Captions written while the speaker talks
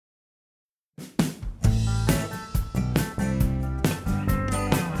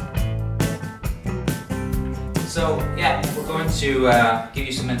So yeah, we're going to give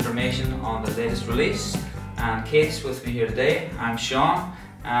you some information on the latest release. And Kate's with me here today. I'm Sean,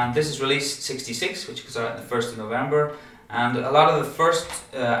 and this is release 66, which goes out on the 1st of November. And a lot of the first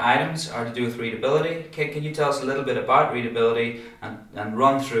items are to do with readability. Kate, can you tell us a little bit about readability and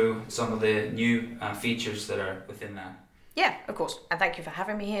run through some of the new features that are within that? Yeah, of course, and thank you for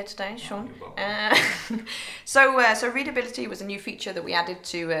having me here today, Sean. You're welcome. So readability was a new feature that we added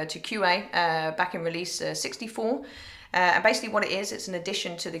to QA back in release 64. And basically what it is, it's an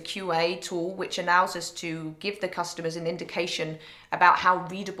addition to the QA tool, which allows us to give the customers an indication about how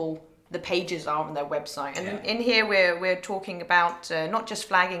readable the pages are on their website. And in here we're talking about not just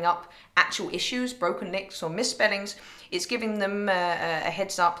flagging up actual issues, broken links or misspellings, it's giving them a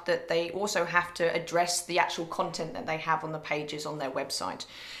heads up that they also have to address the actual content that they have on the pages on their website.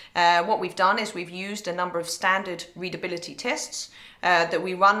 What we've done is we've used a number of standard readability tests that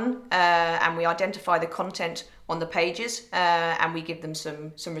we run and we identify the content on the pages and we give them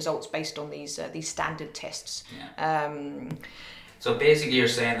some results based on these standard tests. So basically you're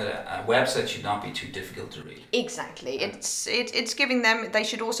saying that a website should not be too difficult to read. Exactly. It's giving them, they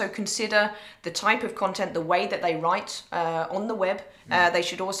should also consider the type of content, the way that they write on the web. They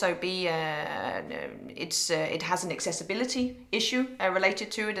should also be, it has an accessibility issue related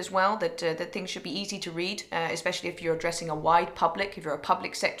to it as well, that things should be easy to read, especially if you're addressing a wide public, if you're a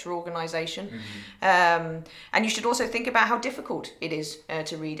public sector organization. And you should also think about how difficult it is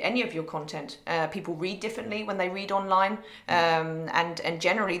to read any of your content. People read differently when they read online. And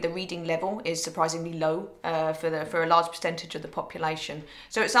generally the reading level is surprisingly low for a large percentage of the population.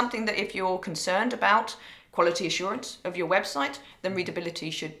 So it's something that if you're concerned about quality assurance of your website, then readability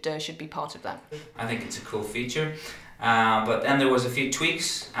should be part of that. I think it's a cool feature. But then there was a few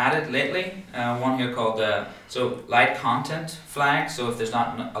tweaks added lately. One here called light content flag. So if there's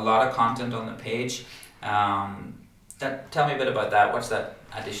not a lot of content on the page, tell me a bit about that. What's that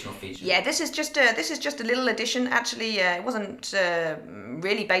additional feature? Yeah, this is just a little addition. Actually, it wasn't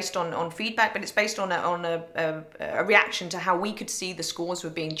really based on feedback, but it's based on a reaction to how we could see the scores were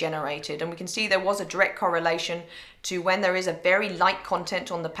being generated, and we can see there was a direct correlation to when there is a very light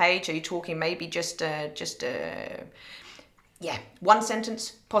content on the page. Are you talking maybe just one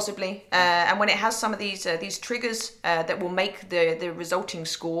sentence possibly, and when it has some of these triggers that will make the resulting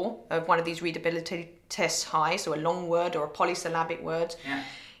score of one of these readability tests high, so a long word or a polysyllabic word.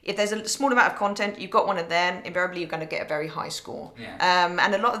 If there's a small amount of content, you've got one of them, invariably you're going to get a very high score.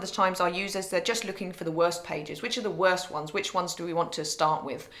 And a lot of the times our users, they're just looking for the worst pages. Which are the worst ones? Which ones do we want to start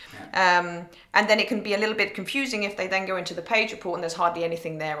with? And then it can be a little bit confusing if they then go into the page report and there's hardly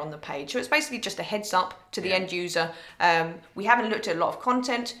anything there on the page. So it's basically just a heads up to the end user. We haven't looked at a lot of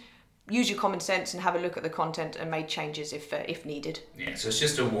content. Use your common sense and have a look at the content and make changes if needed. Yeah, so it's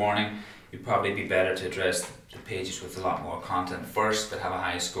just a warning. You'd probably be better to address the pages with a lot more content first that have a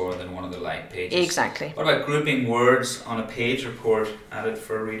high score than one of the light pages. Exactly. What about grouping words on a page report added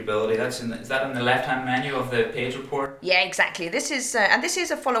for readability? Is that in the left-hand menu of the page report? Yeah, exactly. This is and this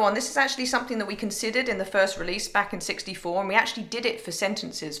is a follow-on. This is actually something that we considered in the first release back in 64, and we actually did it for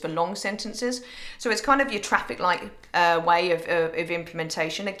sentences, for long sentences. So it's kind of your traffic light way of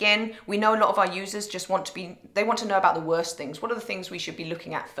implementation. Again, we know a lot of our users just want to know about the worst things. What are the things we should be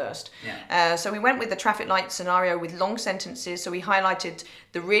looking at first? So we went with the traffic light scenario with long sentences. So we highlighted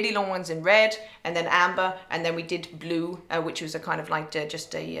the really long ones in red, and then amber, and then we did blue, which was a kind of like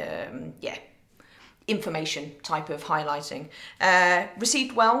just a information type of highlighting.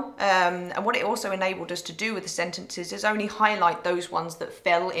 Received well, and what it also enabled us to do with the sentences is only highlight those ones that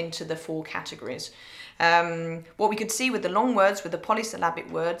fell into the 4 categories. What we could see with the long words, with the polysyllabic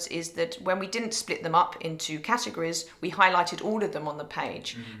words, is that when we didn't split them up into categories, we highlighted all of them on the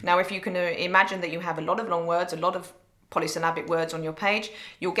page. Now, if you can imagine that you have a lot of long words, a lot of polysyllabic words on your page,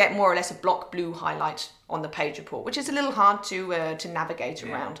 you'll get more or less a block blue highlight on the page report, which is a little hard to navigate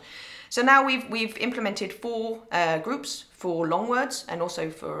around. So now we've implemented 4 groups for long words and also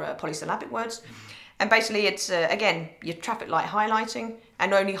for polysyllabic words. And basically it's, again, your traffic light highlighting,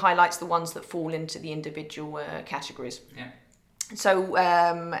 and only highlights the ones that fall into the individual categories. So,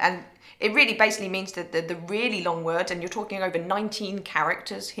 and it really basically means that the really long words, and you're talking over 19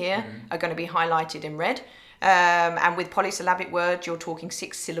 characters here, are going to be highlighted in red. And with polysyllabic words, you're talking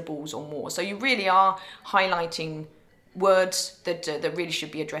 6 syllables or more. So you really are highlighting words that really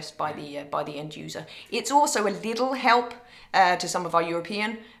should be addressed by the end user. It's also a little help to some of our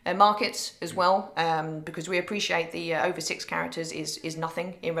European markets as well, because we appreciate the over 6 characters is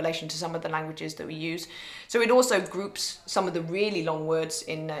nothing in relation to some of the languages that we use. So it also groups some of the really long words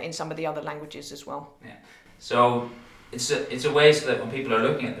in some of the other languages as well. So it's a way so that when people are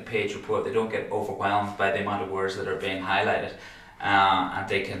looking at the page report, they don't get overwhelmed by the amount of words that are being highlighted, and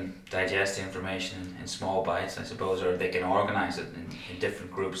they can digest the information in small bites, I suppose, or they can organise it in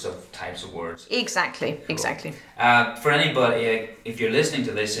different groups of types of words. Exactly, Cool. exactly. For anybody, if you're listening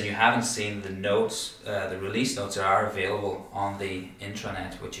to this and you haven't seen the notes, the release notes are available on the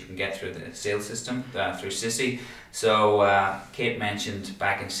intranet, which you can get through the sales system, through Sissy. So Kate mentioned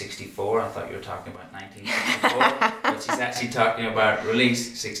back in 64, I thought you were talking about 1964, but she's actually talking about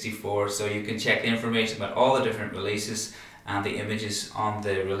release 64, so you can check the information about all the different releases and the images on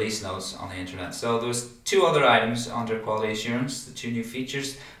the release notes on the internet. So there was 2 other items under quality assurance, the 2 new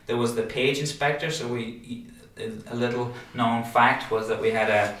features. There was the page inspector, so a little known fact was that we had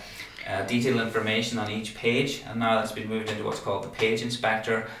a detailed information on each page, and now that's been moved into what's called the page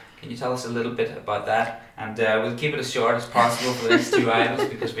inspector. Can you tell us a little bit about that? And we'll keep it as short as possible for these 2 items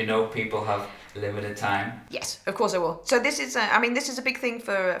because we know people have limited time. Yes, of course I will. So this is, this is a big thing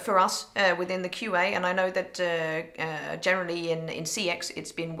for us within the QA, and I know that generally in CX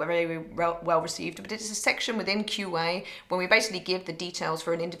it's been very well received. But it's a section within QA when we basically give the details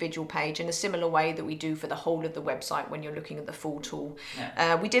for an individual page in a similar way that we do for the whole of the website when you're looking at the full tool.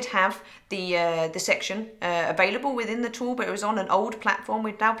 Yeah. We did have the section available within the tool, but it was on an old platform.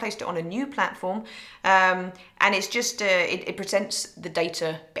 We've now placed it on a new platform, and it's just it presents the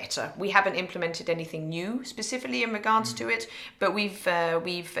data better. We haven't implemented anything new specifically in regards to it, but we've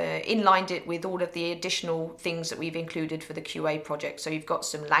inlined it with all of the additional things that we've included for the QA project. So you've got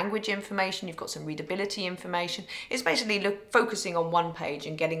some language information, you've got some readability information. It's basically focusing on one page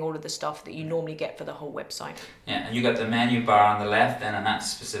and getting all of the stuff that you normally get for the whole website. Yeah, and you got the menu bar on the left then, and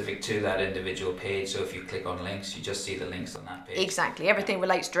that's specific to that individual page. So if you click on links, you just see the links on that page. Exactly, everything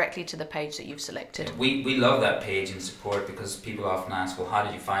relates directly to the page that you've selected. Yeah, we love that page in support because people often ask, well, how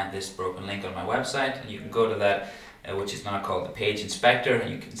did you find this broken link on my website? And you can go to that, which is now called the page inspector, and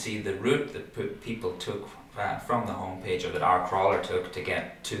you can see the route that people took from the home page, or that our crawler took to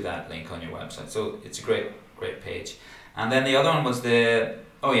get to that link on your website. So it's a great page. And then the other one was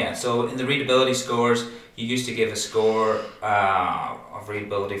so in the readability scores, you used to give a score of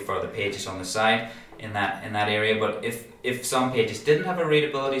readability for the pages on the site in that area, but if some pages didn't have a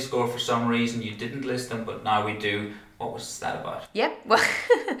readability score for some reason, you didn't list them, but now we do. What was that about? Yeah, well,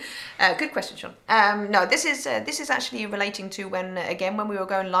 good question, Sean. No, this is actually relating to when we were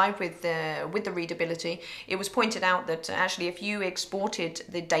going live with the readability. It was pointed out that actually, if you exported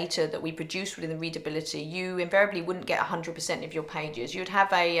the data that we produced within the readability, you invariably wouldn't get 100% of your pages. You'd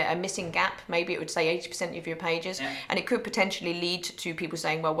have a missing gap. Maybe it would say 80% of your pages, yeah. And it could potentially lead to people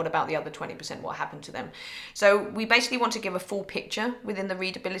saying, well, what about the other 20%? What happened to them? So we basically want to give a full picture within the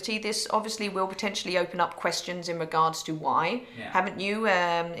readability. This obviously will potentially open up questions in regards to why haven't you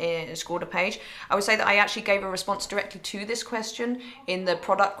scored a page. I would say that I actually gave a response directly to this question in the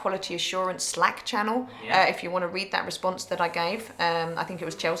product quality assurance Slack channel. If you want to read that response that I gave, I think it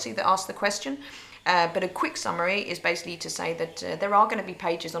was Chelsea that asked the question. But a quick summary is basically to say that there are going to be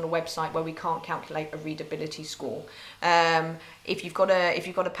pages on a website where we can't calculate a readability score. If you've got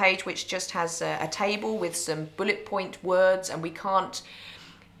a page which just has a table with some bullet point words and we can't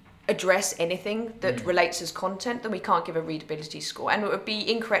address anything that relates as content, then we can't give a readability score, and it would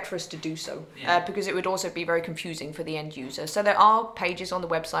be incorrect for us to do so, because it would also be very confusing for the end user. So there are pages on the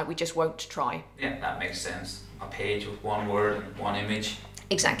website we just won't try. Yeah, that makes sense. A page with one word and one image.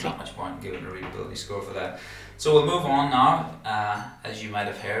 Exactly. Not much point in giving a readability score for that. So we'll move on now. As you might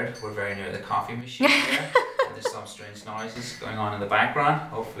have heard, we're very near the coffee machine here. And there's some strange noises going on in the background.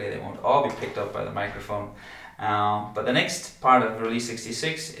 Hopefully they won't all be picked up by the microphone. But the next part of Release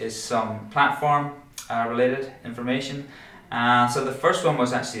 66 is some platform related information. So the first one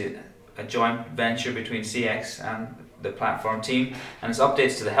was actually a joint venture between CX and the platform team, and it's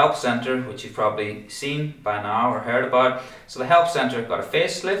updates to the Help Center, which you've probably seen by now or heard about. So the Help Center got a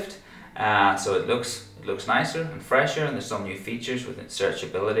facelift, so it looks nicer and fresher, and there's some new features within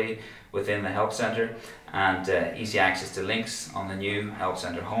searchability within the Help Center, and easy access to links on the new Help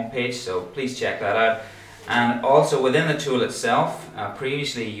Center homepage, so please check that out. And also within the tool itself,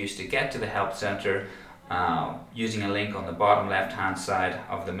 previously you used to get to the Help Center using a link on the bottom left hand side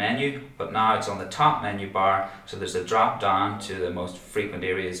of the menu, but now it's on the top menu bar, so there's a drop down to the most frequent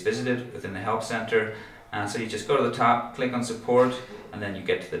areas visited within the Help Center. So you just go to the top, click on support, and then you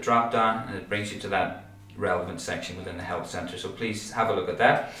get to the drop down, and it brings you to that relevant section within the Help Center, so please have a look at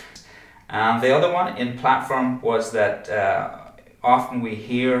that. And the other one in platform was that often we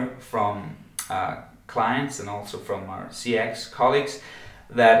hear from clients and also from our CX colleagues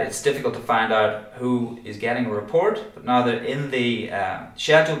that it's difficult to find out who is getting a report, but now that in the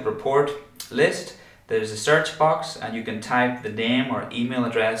scheduled report list there's a search box, and you can type the name or email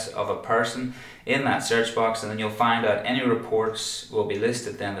address of a person in that search box, and then you'll find out any reports will be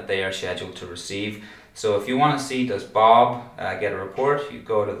listed then that they are scheduled to receive. So if you want to see, does Bob get a report, you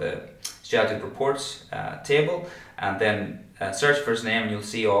go to the scheduled reports table, and then search for his name, and you'll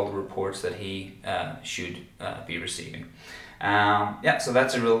see all the reports that he should be receiving. So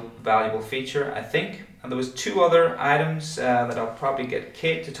that's a real valuable feature, I think. And there was 2 other items that I'll probably get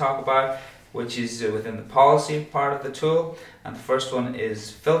Kate to talk about, which is within the policy part of the tool. And the first one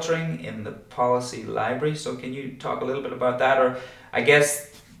is filtering in the policy library. So can you talk a little bit about that? Or I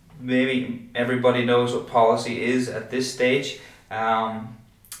guess maybe everybody knows what policy is at this stage.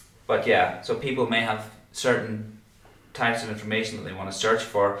 But yeah, so people may have certain types of information that they want to search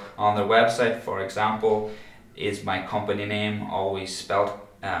for on their website. For example, is my company name always spelled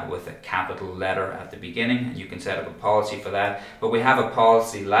with a capital letter at the beginning? And you can set up a policy for that. But we have a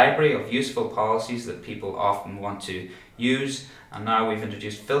policy library of useful policies that people often want to use, and now we've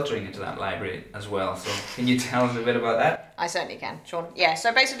introduced filtering into that library as well. So can you tell us a bit about that? I certainly can, Sean. Yeah,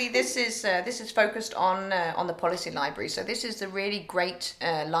 so basically this is focused on the policy library. So this is the really great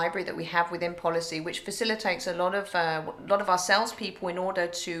library that we have within policy, which facilitates a lot of our salespeople in order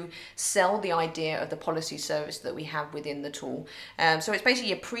to sell the idea of the policy service that we have within the tool. So it's basically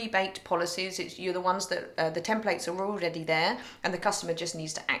your pre-baked policies. You're the ones that the templates are already there, and the customer just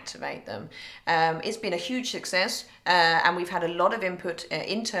needs to activate them. It's been a huge success, and we've had a lot of input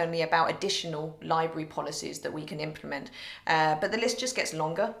internally about additional library policies that we can implement. But the list just gets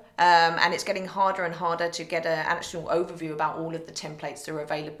longer, and it's getting harder and harder to get an actual overview about all of the templates that are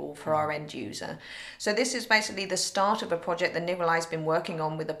available for our end user. So this is basically the start of a project that Nikolai's been working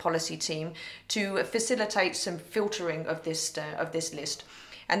on with the policy team to facilitate some filtering of this list.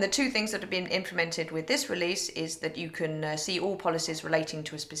 And the 2 things that have been implemented with this release is that you can see all policies relating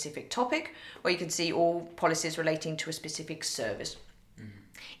to a specific topic, or you can see all policies relating to a specific service.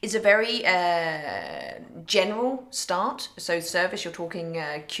 It's a very general start. So service, you're talking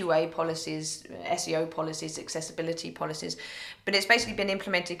QA policies, SEO policies, accessibility policies, but it's basically been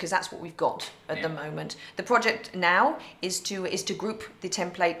implemented because that's what we've got at the moment. The project now is to group the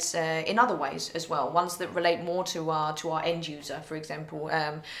templates in other ways as well, ones that relate more to our end user, for example.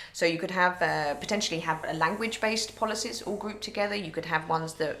 So you could have potentially have a language-based policies all grouped together. You could have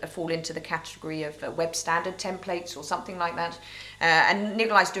ones that fall into the category of web standard templates or something like that. And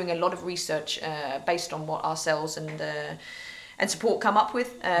Nikolai's doing a lot of research based on what our sales and support come up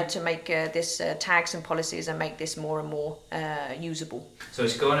with to make this tags and policies and make this more and more usable. So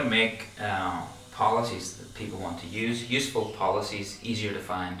it's going to make policies that people want to use, useful policies, easier to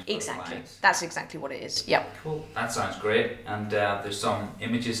find. Exactly. That's exactly what it is. Yep. Cool. That sounds great. And there's some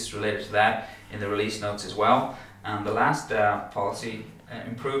images related to that in the release notes as well. And the last policy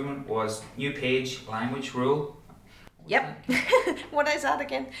improvement was new page language rule. Yep. What is that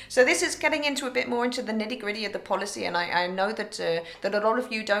again? So this is getting into a bit more into the nitty-gritty of the policy, and I know that that a lot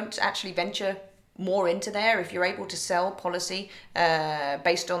of you don't actually venture more into there. If you're able to sell policy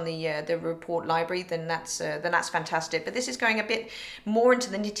based on the report library, then that's fantastic. But this is going a bit more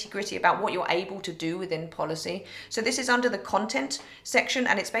into the nitty-gritty about what you're able to do within policy. So this is under the content section,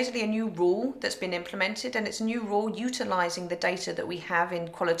 and it's basically a new rule that's been implemented, and it's a new rule utilizing the data that we have in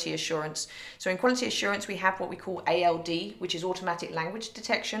quality assurance. So in quality assurance, we have what we call ALD, which is automatic language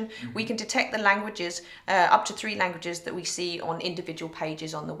detection. Mm-hmm. We can detect the languages, up to 3 languages that we see on individual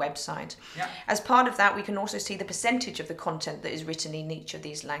pages on the website. Yeah. As part of that, we can also see the percentage of the content that is written in each of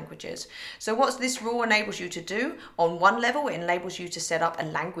these languages. So what this rule enables you to do, on one level, it enables you to set up a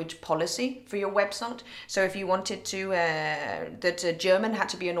language policy for your website. So if you wanted to, that German had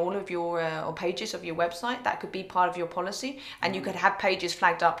to be on all of your pages of your website, that could be part of your policy, and you could have pages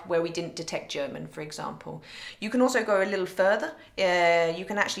flagged up where we didn't detect German, for example. You can also go a little further. You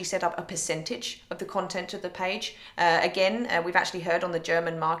can actually set up a percentage of the content of the page. Again, we've actually heard on the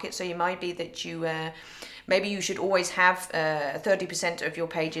German market, so it might be that maybe you should always have 30% of your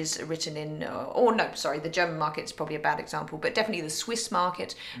pages written in, the German market is probably a bad example, but definitely the Swiss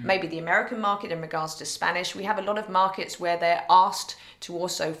market, maybe the American market in regards to Spanish. We have a lot of markets where they're asked to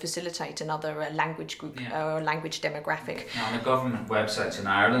also facilitate another language group or language demographic. Now, on the government websites in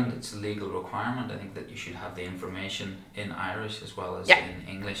Ireland, it's a legal requirement, I think, that you should have the information in Irish as well as in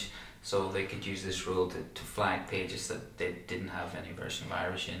English. So they could use this rule to flag pages that they didn't have any version of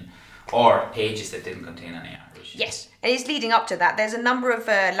Irish in, or pages that didn't contain any Irish. Turkish. Yes, and it's leading up to that. There's a number of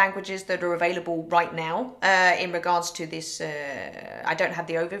languages that are available right now in regards to this. I don't have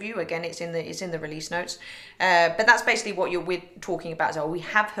the overview. Again, it's in the release notes. But that's basically what we're talking about as well. We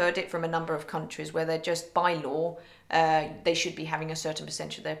have heard it from a number of countries where they're just by law they should be having a certain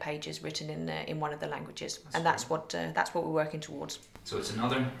percentage of their pages written in one of the languages, and that's what we're working towards. So it's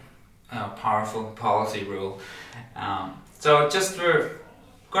another powerful policy rule. So just we're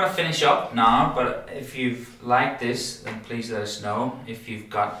going to finish up now, but if you've liked this, then please let us know. If you've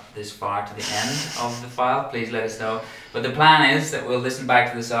got this far to the end of the file, please let us know. But the plan is that we'll listen back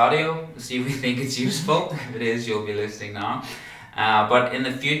to this audio, see if we think it's useful. If it is, you'll be listening now. But in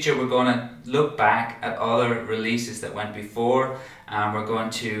the future, we're going to look back at other releases that went before. We're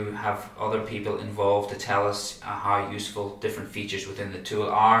going to have other people involved to tell us how useful different features within the tool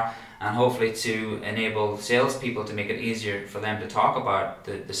are, and hopefully to enable salespeople to make it easier for them to talk about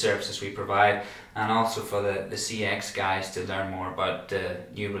the services we provide, and also for the CX guys to learn more about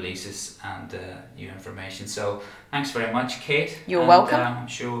new releases and new information. So thanks very much, Kate. You're welcome. I'm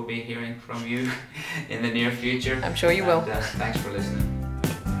sure we'll be hearing from you in the near future. I'm sure you will. Thanks for listening.